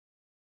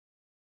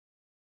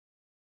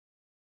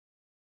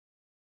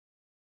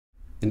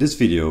In this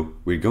video,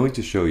 we're going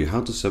to show you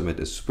how to submit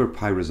a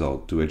SuperPi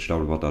result to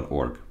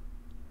HWBOT.org.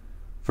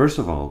 First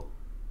of all,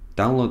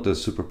 download the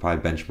SuperPi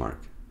benchmark.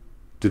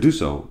 To do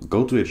so,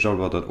 go to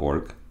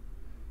HWBOT.org,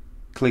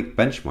 click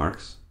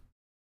Benchmarks,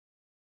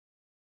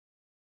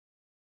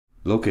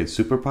 locate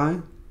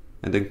SuperPi,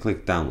 and then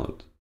click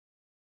Download.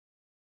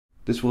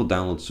 This will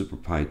download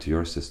SuperPi to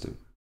your system.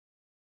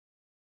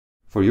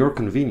 For your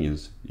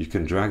convenience, you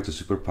can drag the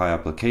SuperPi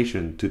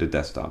application to the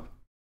desktop.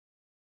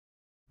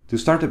 To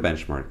start the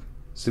benchmark,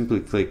 simply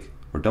click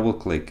or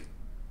double-click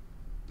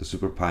the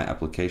SuperPi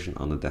application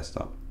on the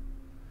desktop.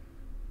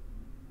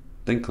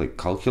 Then click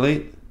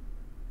Calculate,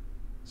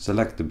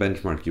 select the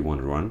benchmark you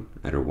want to run,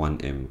 either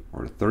 1M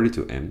or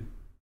 32M.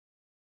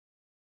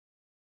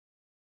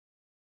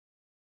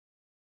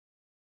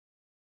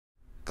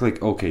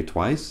 Click OK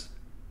twice,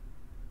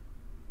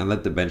 and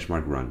let the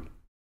benchmark run.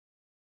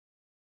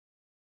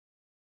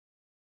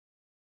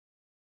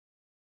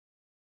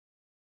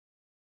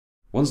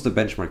 Once the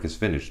benchmark is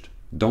finished,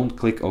 don't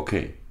click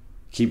OK.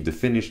 Keep the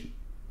Finish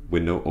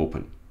window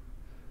open.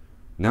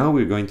 Now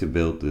we're going to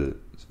build the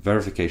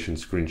verification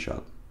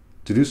screenshot.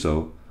 To do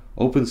so,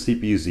 open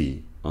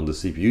CPU-Z on the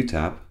CPU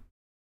tab,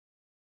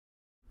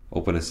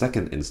 open a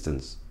second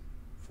instance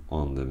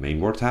on the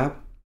mainboard tab,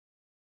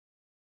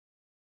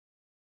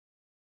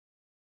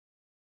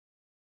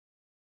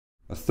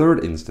 a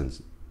third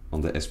instance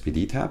on the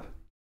SPD tab,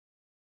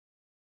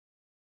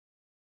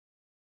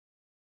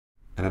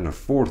 and then a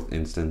fourth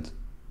instance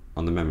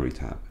on the memory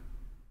tab.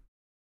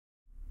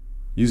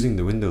 Using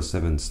the Windows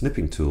 7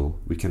 snipping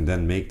tool, we can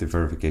then make the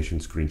verification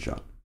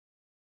screenshot.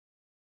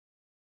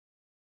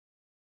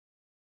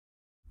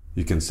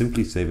 You can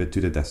simply save it to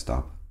the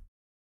desktop.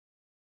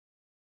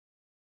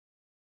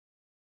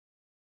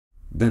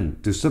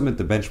 Then, to submit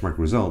the benchmark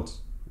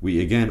results,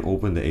 we again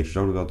open the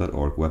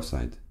HWBOT.org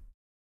website.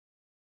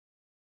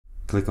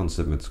 Click on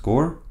Submit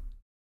Score,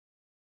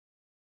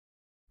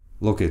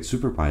 locate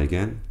SuperPi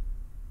again,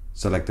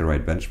 select the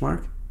right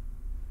benchmark,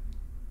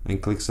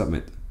 and click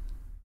Submit.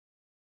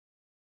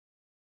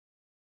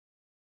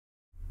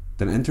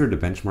 Then enter the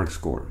benchmark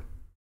score.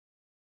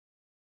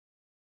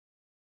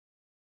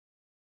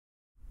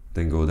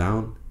 Then go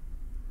down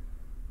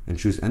and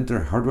choose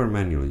Enter Hardware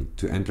manually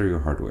to enter your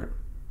hardware.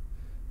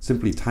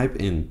 Simply type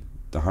in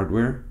the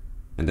hardware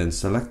and then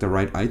select the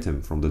right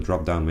item from the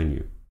drop-down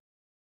menu.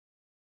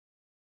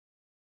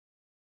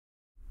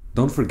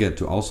 Don't forget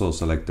to also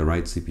select the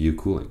right CPU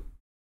cooling.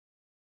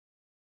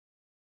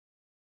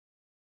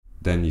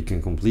 Then you can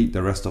complete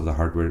the rest of the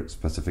hardware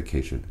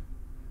specification,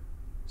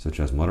 such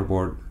as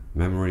motherboard,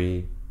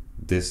 memory,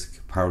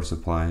 disk, power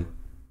supply.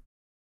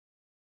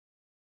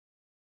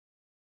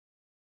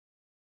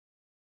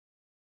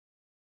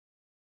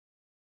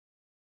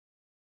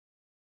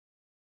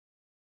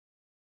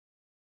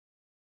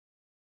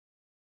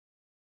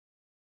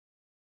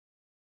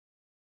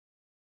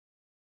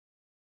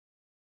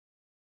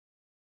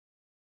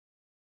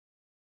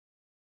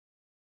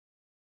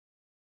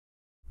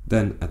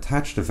 Then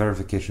attach the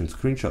verification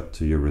screenshot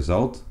to your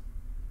result,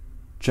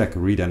 check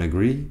Read and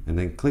Agree, and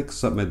then click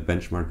Submit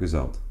Benchmark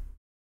Result.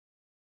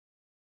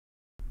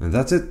 And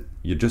that's it!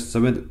 You just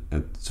submit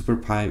a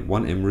SuperPi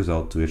 1M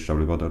result to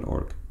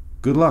HWBOT.org.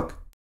 Good luck!